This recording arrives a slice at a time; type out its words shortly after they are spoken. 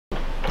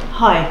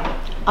Hi,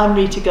 I'm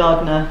Rita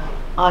Gardner.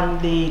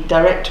 I'm the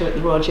Director at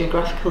the Royal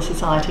Geographical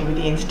Society with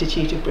the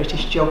Institute of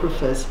British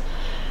Geographers.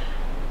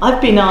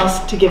 I've been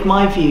asked to give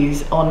my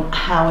views on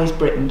how is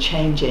Britain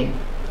changing.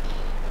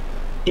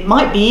 It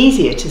might be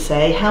easier to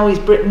say how is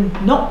Britain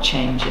not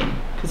changing,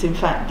 because in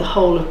fact the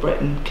whole of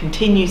Britain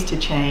continues to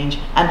change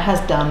and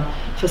has done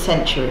for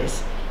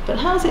centuries. But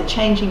how is it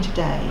changing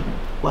today?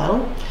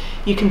 Well,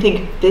 you can think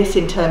of this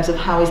in terms of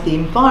how is the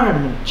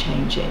environment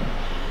changing.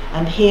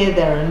 And here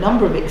there are a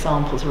number of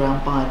examples around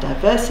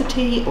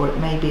biodiversity, or it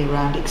may be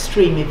around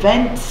extreme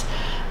events,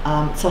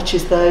 such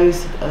as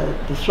those,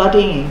 the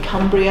flooding in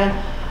Cumbria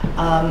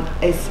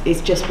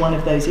is just one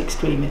of those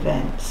extreme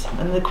events.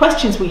 And the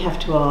questions we have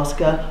to ask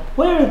are,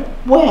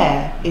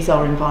 where is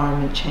our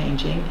environment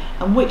changing,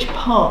 and which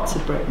parts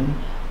of Britain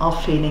are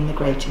feeling the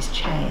greatest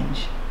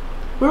change?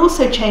 We're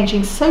also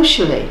changing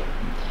socially.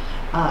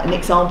 An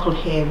example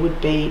here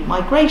would be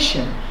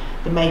migration.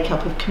 The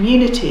makeup of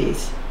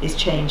communities is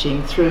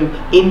changing through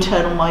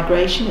internal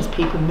migration as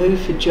people move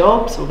for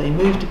jobs or they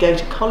move to go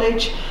to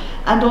college,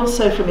 and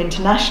also from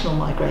international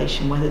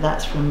migration, whether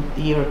that's from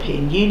the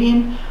European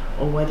Union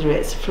or whether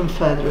it's from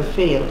further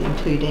afield,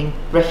 including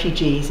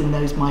refugees and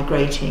those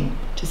migrating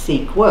to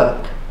seek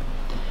work.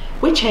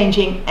 We're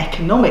changing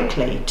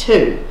economically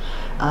too.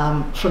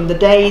 From the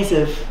days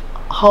of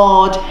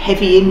hard,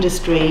 heavy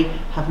industry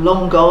have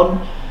long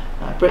gone.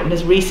 Britain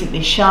has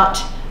recently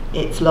shut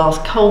its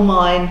last coal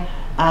mine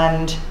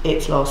and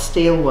its last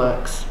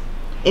steelworks.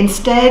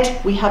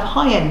 Instead, we have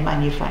high-end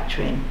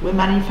manufacturing. We're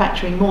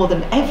manufacturing more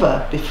than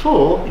ever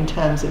before in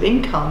terms of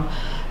income,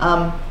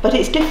 but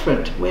it's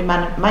different. We're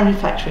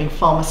manufacturing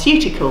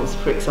pharmaceuticals,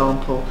 for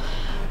example.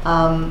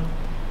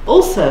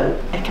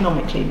 Also,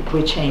 economically,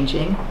 we're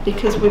changing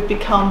because we've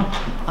become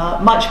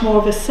much more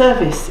of a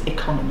service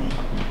economy,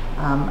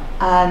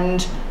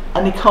 and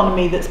an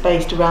economy that's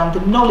based around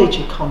the knowledge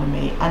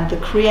economy and the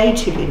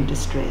creative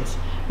industries.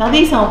 Now,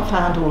 these aren't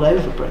found all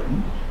over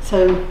Britain,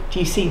 so do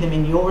you see them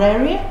in your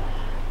area?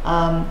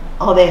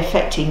 Are they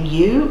affecting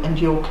you and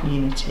your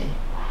community?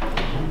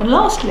 And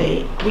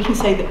lastly, we can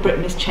say that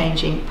Britain is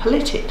changing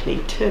politically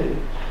too,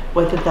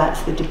 whether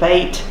that's the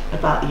debate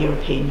about the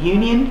European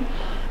Union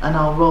and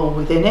our role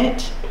within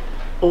it,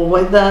 or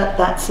whether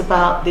that's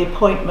about the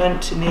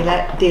appointment and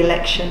the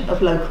election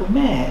of local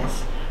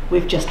mayors.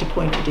 We've just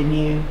appointed a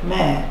new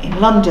mayor in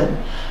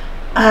London,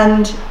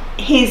 and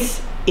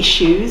his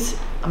issues,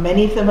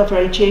 many of them are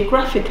very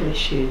geographical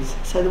issues.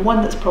 So the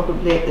one that's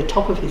probably at the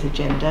top of his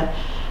agenda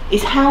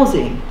is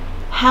housing.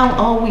 How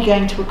are we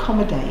going to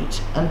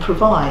accommodate and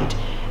provide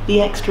the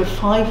extra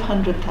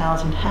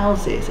 500,000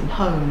 houses and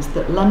homes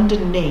that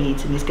London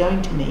needs and is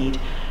going to need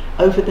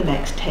over the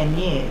next 10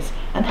 years?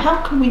 And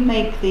how can we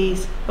make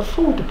these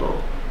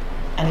affordable?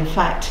 And in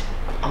fact,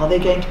 are they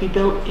going to be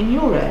built in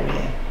your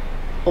area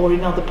or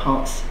in other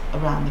parts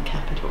around the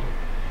capital?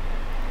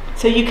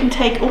 So you can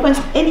take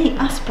almost any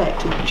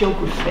aspect of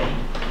geography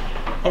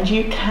and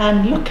you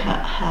can look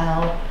at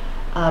how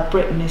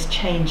Britain is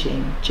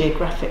changing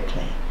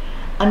geographically.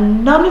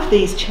 And none of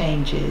these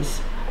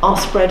changes are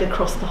spread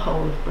across the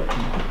whole of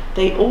Britain.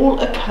 They all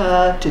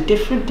occur to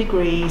different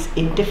degrees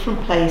in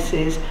different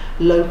places,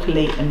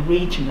 locally and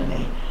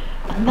regionally.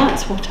 And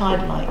that's what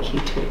I'd like you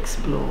to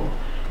explore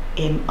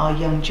in our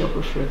Young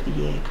Geographer of the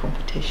Year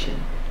competition.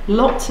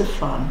 Lots of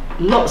fun,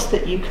 lots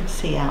that you can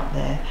see out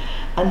there,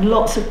 and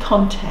lots of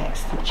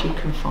context that you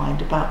can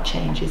find about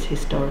changes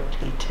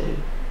historically too.